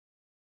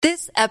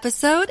This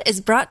episode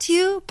is brought to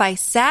you by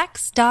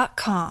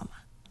Sax.com.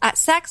 At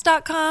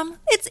Sax.com,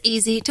 it's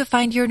easy to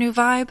find your new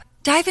vibe.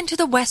 Dive into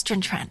the Western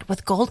trend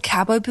with gold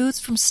cowboy boots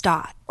from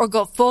Stott, or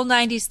go full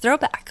 90s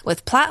throwback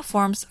with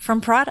platforms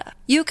from Prada.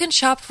 You can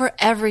shop for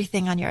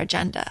everything on your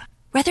agenda,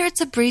 whether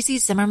it's a breezy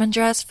Zimmermann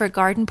dress for a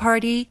garden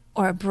party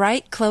or a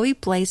bright Chloe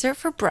blazer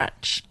for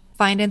brunch.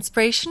 Find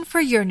inspiration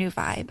for your new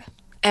vibe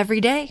every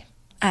day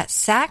at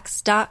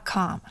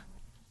Sax.com.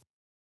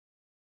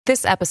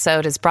 This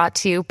episode is brought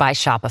to you by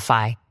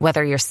Shopify.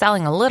 Whether you're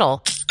selling a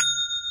little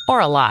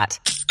or a lot,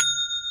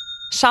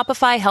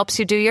 Shopify helps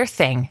you do your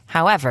thing,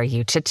 however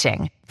you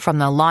cha-ching. From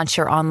the launch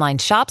your online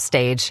shop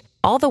stage,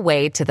 all the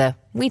way to the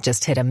we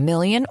just hit 1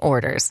 million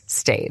orders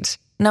stage.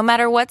 No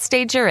matter what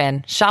stage you're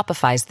in,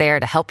 Shopify's there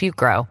to help you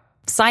grow.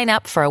 Sign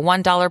up for a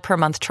 $1 per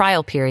month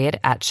trial period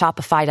at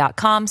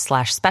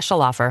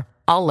shopify.com/special offer,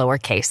 all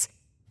lowercase.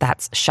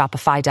 That's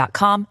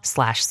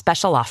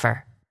shopify.com/special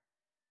offer.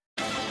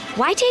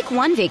 Why take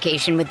one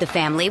vacation with the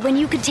family when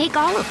you could take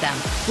all of them?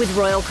 With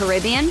Royal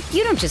Caribbean,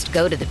 you don't just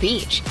go to the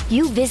beach.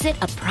 You visit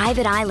a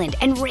private island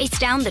and race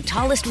down the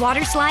tallest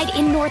water slide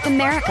in North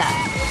America.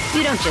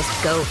 You don't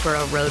just go for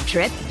a road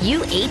trip.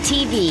 You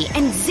ATV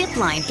and zip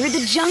line through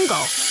the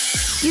jungle.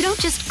 You don't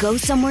just go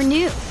somewhere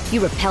new.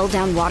 You rappel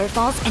down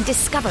waterfalls and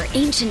discover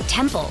ancient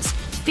temples.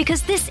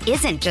 Because this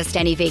isn't just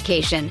any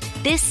vacation.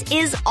 This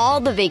is all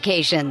the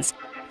vacations.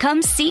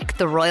 Come seek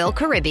the Royal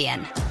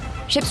Caribbean.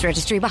 Ships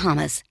Registry,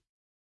 Bahamas.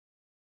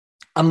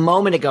 A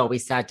moment ago, we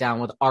sat down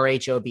with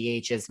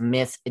RHOBH's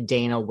Miss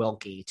Dana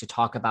Wilkey to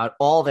talk about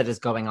all that is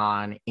going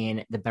on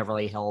in the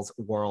Beverly Hills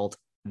world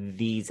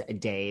these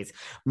days.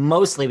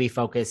 Mostly we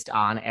focused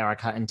on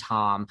Erica and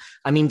Tom.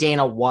 I mean,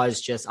 Dana was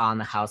just on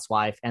The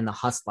Housewife and The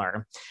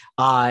Hustler,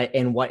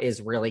 and what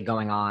is really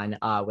going on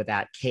with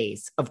that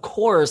case. Of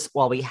course,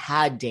 while we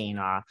had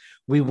Dana,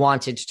 we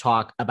wanted to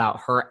talk about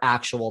her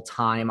actual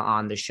time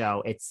on the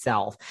show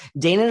itself.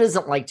 Dana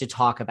doesn't like to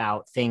talk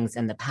about things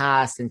in the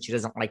past, and she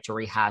doesn't like to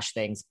rehash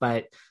things,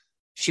 but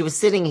she was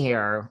sitting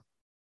here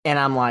and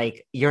I'm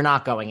like, you're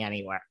not going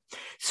anywhere.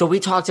 So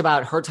we talked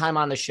about her time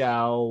on the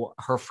show,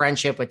 her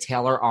friendship with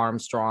Taylor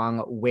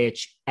Armstrong,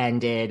 which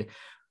ended.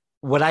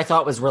 What I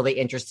thought was really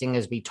interesting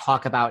is we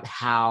talk about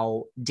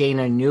how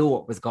Dana knew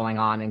what was going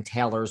on in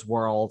Taylor's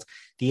world,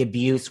 the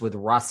abuse with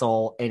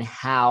Russell, and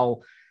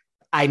how,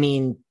 I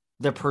mean,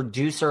 the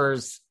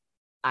producers,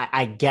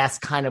 I guess,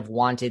 kind of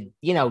wanted,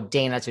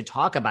 Dana to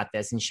talk about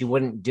this, and she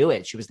wouldn't do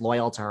it. She was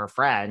loyal to her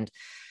friend.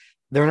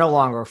 They're no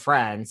longer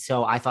friends.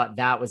 So I thought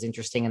that was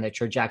interesting in the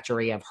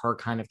trajectory of her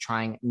kind of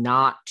trying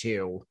not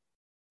to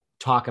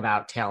talk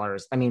about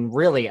Taylor's,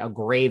 really a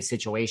grave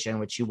situation,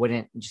 which she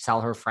wouldn't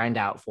sell her friend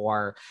out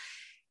for,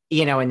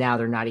 and now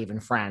they're not even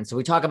friends. So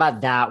we talk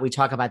about that. We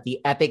talk about the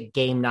epic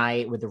game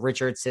night with the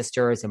Richards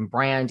sisters and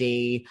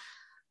Brandi.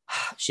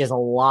 She has a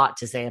lot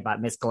to say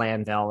about Miss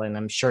Glanville, and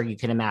I'm sure you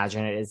can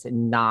imagine it is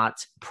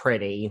not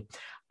pretty.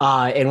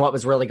 And what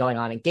was really going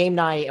on in game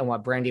night and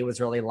what Brandi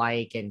was really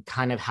like, and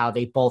kind of how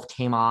they both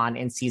came on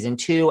in season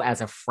 2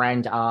 as a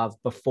friend of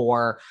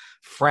before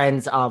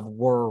friends of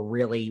were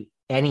really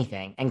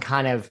anything, and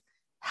kind of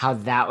how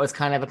that was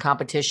kind of a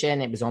competition.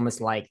 It was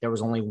almost like there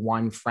was only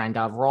one friend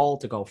of role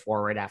to go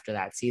forward after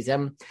that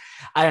season.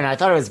 I don't know. I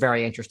thought it was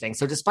very interesting.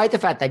 So despite the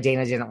fact that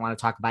Dana didn't want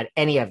to talk about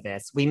any of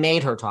this, we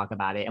made her talk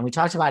about it, and we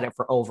talked about it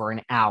for over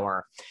an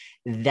hour.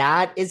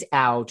 That is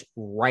out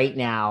right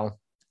now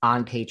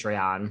on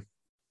Patreon.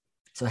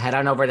 So head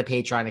on over to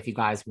Patreon if you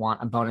guys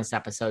want a bonus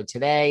episode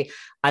today.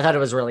 I thought it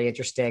was really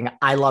interesting.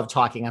 I love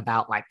talking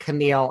about like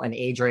Camille and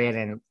Adrian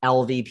and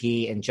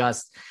LVP and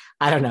just,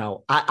 I don't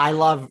know. I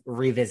love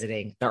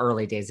revisiting the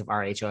early days of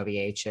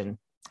RHOBH. And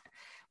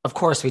of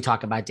course, we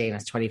talk about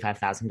Dana's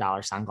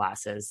 $25,000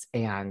 sunglasses,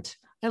 and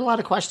I had a lot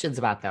of questions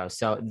about those.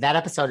 So that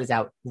episode is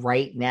out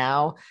right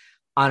now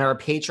on our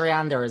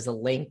Patreon. There is a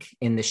link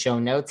in the show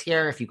notes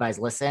here. If you guys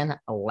listen,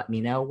 let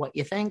me know what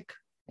you think.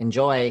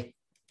 Enjoy.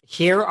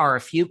 Here are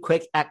a few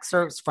quick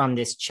excerpts from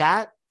this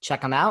chat.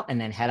 Check them out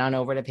and then head on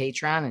over to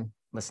Patreon and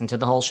listen to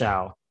the whole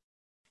show.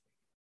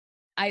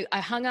 I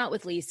hung out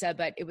with Lisa,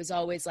 but it was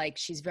always like,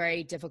 she's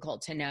very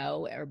difficult to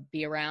know or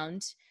be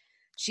around.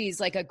 She's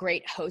like a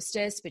great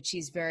hostess, but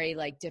she's very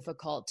like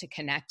difficult to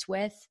connect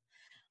with.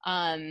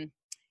 I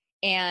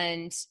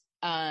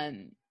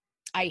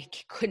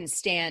couldn't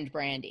stand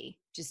Brandi,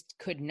 just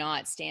could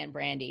not stand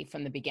Brandi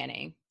from the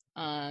beginning.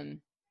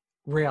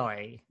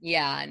 Really?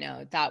 Yeah,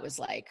 no, that was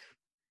like,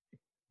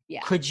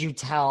 yeah. Could you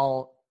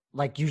tell,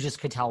 like you just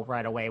could tell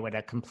right away what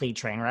a complete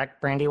train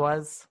wreck Brandi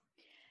was?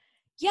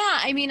 Yeah,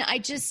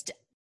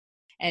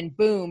 and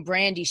boom,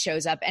 Brandi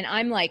shows up and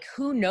I'm like,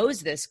 who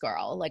knows this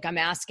girl? Like I'm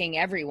asking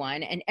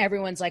everyone and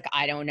everyone's like,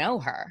 I don't know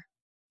her.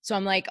 So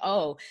I'm like,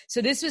 oh,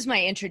 so this was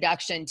my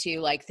introduction to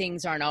like,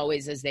 things aren't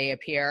always as they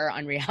appear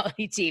on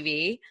reality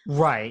TV.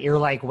 Right. You're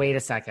like, wait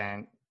a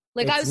second.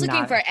 Like I was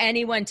looking for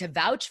anyone to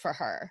vouch for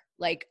her.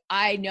 Like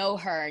I know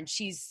her and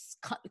she's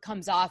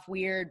comes off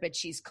weird, but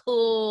she's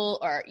cool,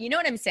 or you know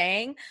what I'm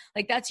saying?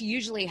 Like that's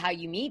usually how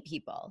you meet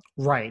people.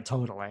 Right.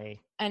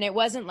 Totally. And it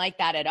wasn't like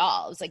that at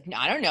all. It was like, no,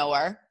 I don't know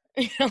her.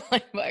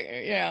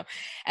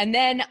 And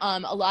then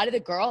a lot of the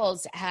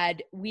girls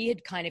we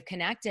had kind of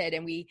connected,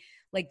 and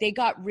they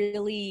got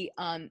really,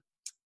 oh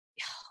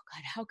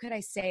God, how could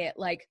I say it?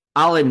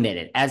 I'll admit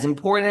it. As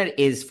important it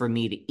is for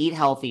me to eat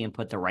healthy and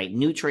put the right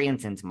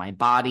nutrients into my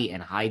body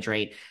and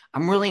hydrate,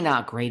 I'm really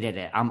not great at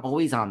it. I'm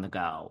always on the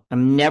go.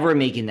 I'm never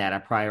making that a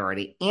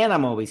priority, and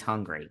I'm always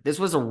hungry. This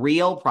was a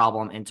real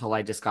problem until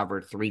I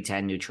discovered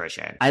 310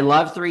 Nutrition. I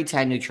love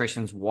 310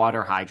 Nutrition's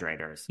water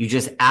hydrators. You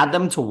just add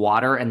them to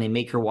water and they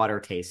make your water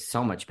taste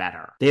so much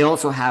better. They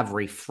also have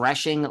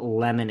refreshing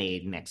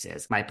lemonade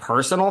mixes. My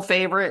personal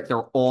favorite,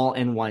 they're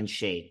all-in-one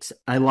shakes.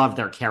 I love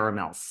their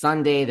caramel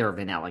sundae, their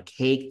vanilla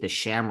cake, the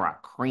shamrock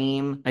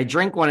cream. I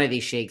drink one of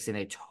these shakes and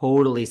it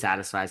totally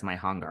satisfies my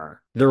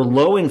hunger. They're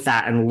low in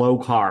fat and low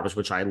carbs,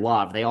 which I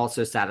love. They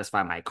also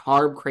satisfy my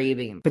carb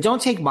craving. But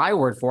don't take my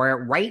word for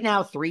it. Right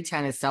now,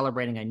 310 is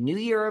celebrating a new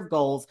year of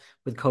goals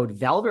with code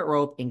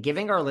VELVETROPE and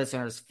giving our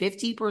listeners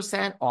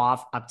 50%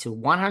 off, up to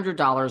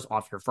 $100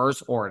 off your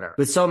first order.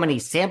 With so many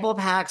sample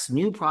packs,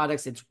 new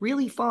products, it's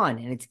really fun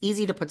and it's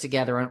easy to put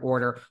together an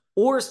order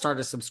or start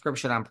a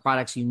subscription on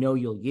products you know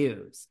you'll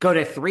use. Go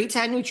to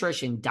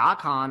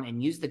 310nutrition.com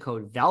and use the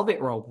code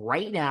VELVETROPE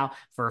right now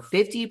for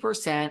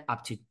 50%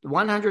 up to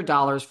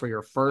 $100 for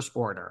your first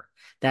order.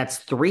 That's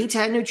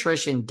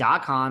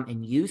 310nutrition.com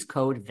and use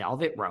code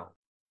VELVETROPE.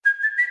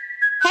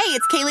 Hey,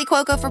 it's Kaylee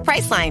Cuoco for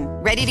Priceline.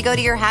 Ready to go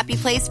to your happy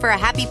place for a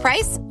happy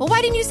price? Well,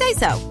 why didn't you say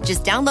so?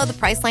 Just download the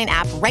Priceline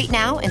app right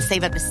now and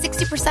save up to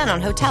 60%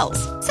 on hotels.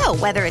 So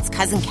whether it's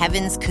Cousin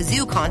Kevin's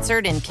Kazoo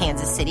Concert in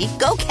Kansas City,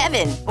 go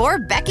Kevin, or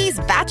Becky's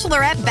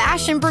Bachelorette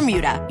Bash in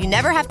Bermuda, you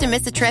never have to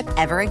miss a trip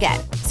ever again.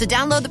 So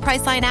download the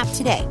Priceline app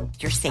today.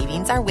 Your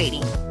savings are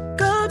waiting.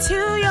 Go to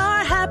your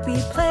happy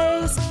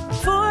place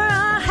for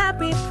a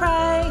happy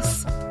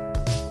price.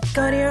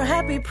 Go to your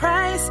happy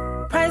price,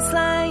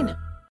 Priceline.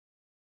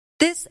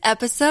 This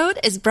episode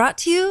is brought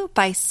to you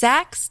by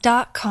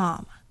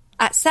Sax.com.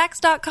 At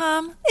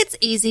Sax.com, it's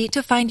easy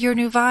to find your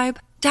new vibe.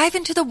 Dive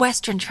into the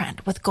Western trend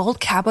with gold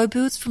cowboy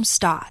boots from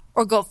Stott,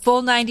 or go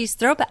full 90s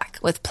throwback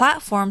with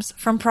platforms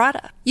from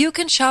Prada. You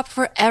can shop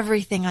for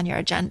everything on your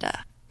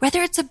agenda,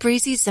 whether it's a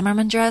breezy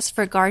Zimmermann dress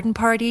for a garden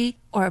party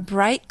or a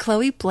bright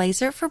Chloe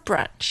blazer for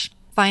brunch.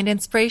 Find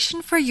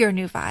inspiration for your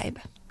new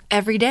vibe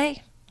every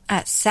day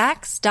at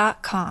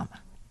Sax.com.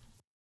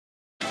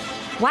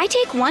 Why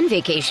take one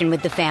vacation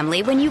with the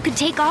family when you could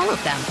take all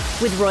of them?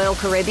 With Royal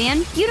Caribbean,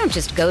 you don't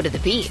just go to the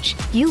beach.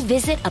 You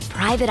visit a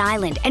private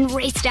island and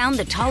race down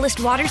the tallest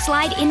water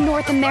slide in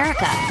North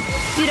America.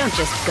 You don't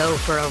just go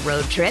for a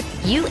road trip.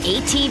 You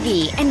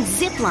ATV and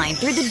zip line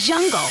through the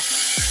jungle.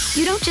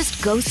 You don't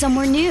just go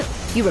somewhere new.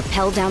 You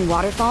rappel down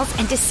waterfalls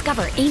and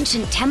discover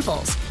ancient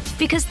temples.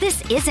 Because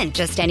this isn't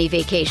just any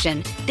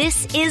vacation.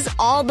 This is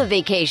all the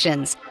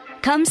vacations.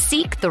 Come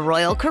seek the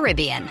Royal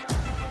Caribbean.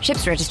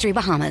 Ships Registry,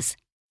 Bahamas.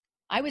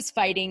 I was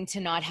fighting to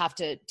not have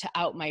to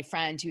out my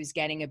friend who's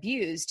getting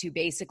abused, who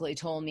basically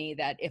told me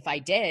that if I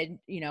did,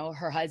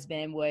 her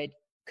husband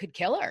could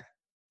kill her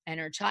and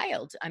her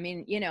child. I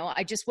mean,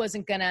 I just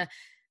wasn't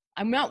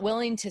I'm not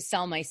willing to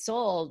sell my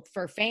soul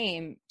for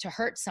fame to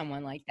hurt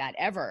someone like that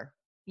ever,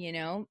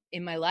 in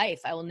my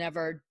life. I will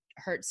never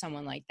hurt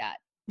someone like that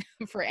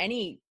for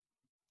any,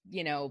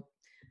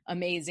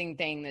 amazing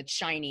thing that's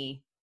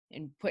shiny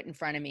and put in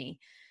front of me.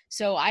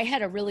 So I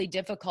had a really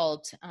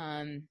difficult,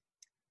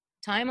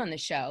 time on the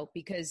show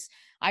because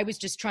I was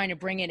just trying to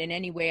bring it in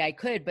any way I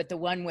could, but the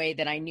one way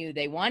that I knew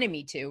they wanted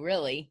me to,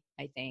 really,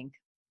 I think,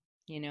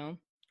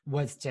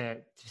 was to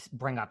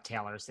bring up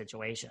Taylor's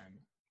situation.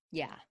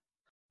 Yeah.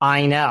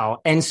 I know.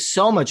 And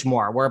so much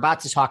more. We're about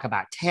to talk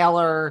about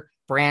Taylor,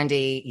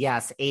 Brandi,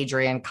 yes,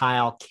 Adrian,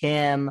 Kyle,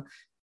 Kim.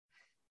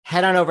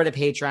 Head on over to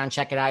Patreon,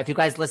 check it out. If you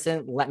guys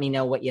listen, let me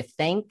know what you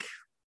think.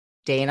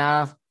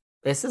 Dana,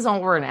 this is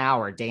over an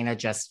hour. Dana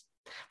just,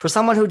 for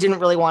someone who didn't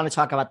really want to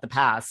talk about the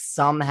past,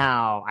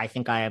 somehow I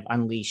think I have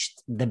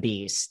unleashed the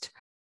beast.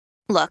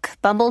 Look,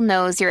 Bumble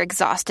knows you're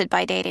exhausted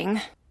by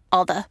dating.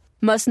 All the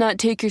must not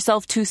take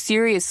yourself too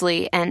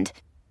seriously and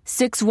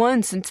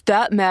 6'1" since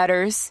that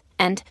matters.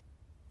 And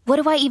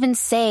what do I even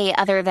say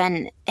other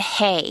than,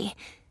 hey?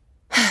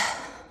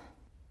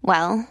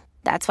 Well,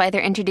 that's why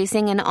they're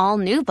introducing an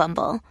all-new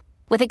Bumble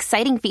with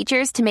exciting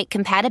features to make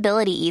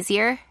compatibility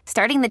easier,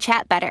 starting the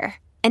chat better,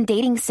 and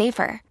dating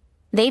safer.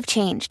 They've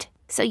changed,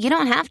 so you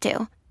don't have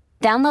to.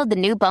 Download the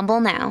new Bumble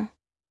now.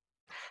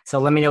 So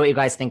let me know what you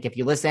guys think. If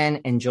you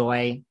listen,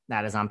 enjoy.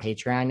 That is on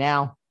Patreon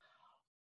now.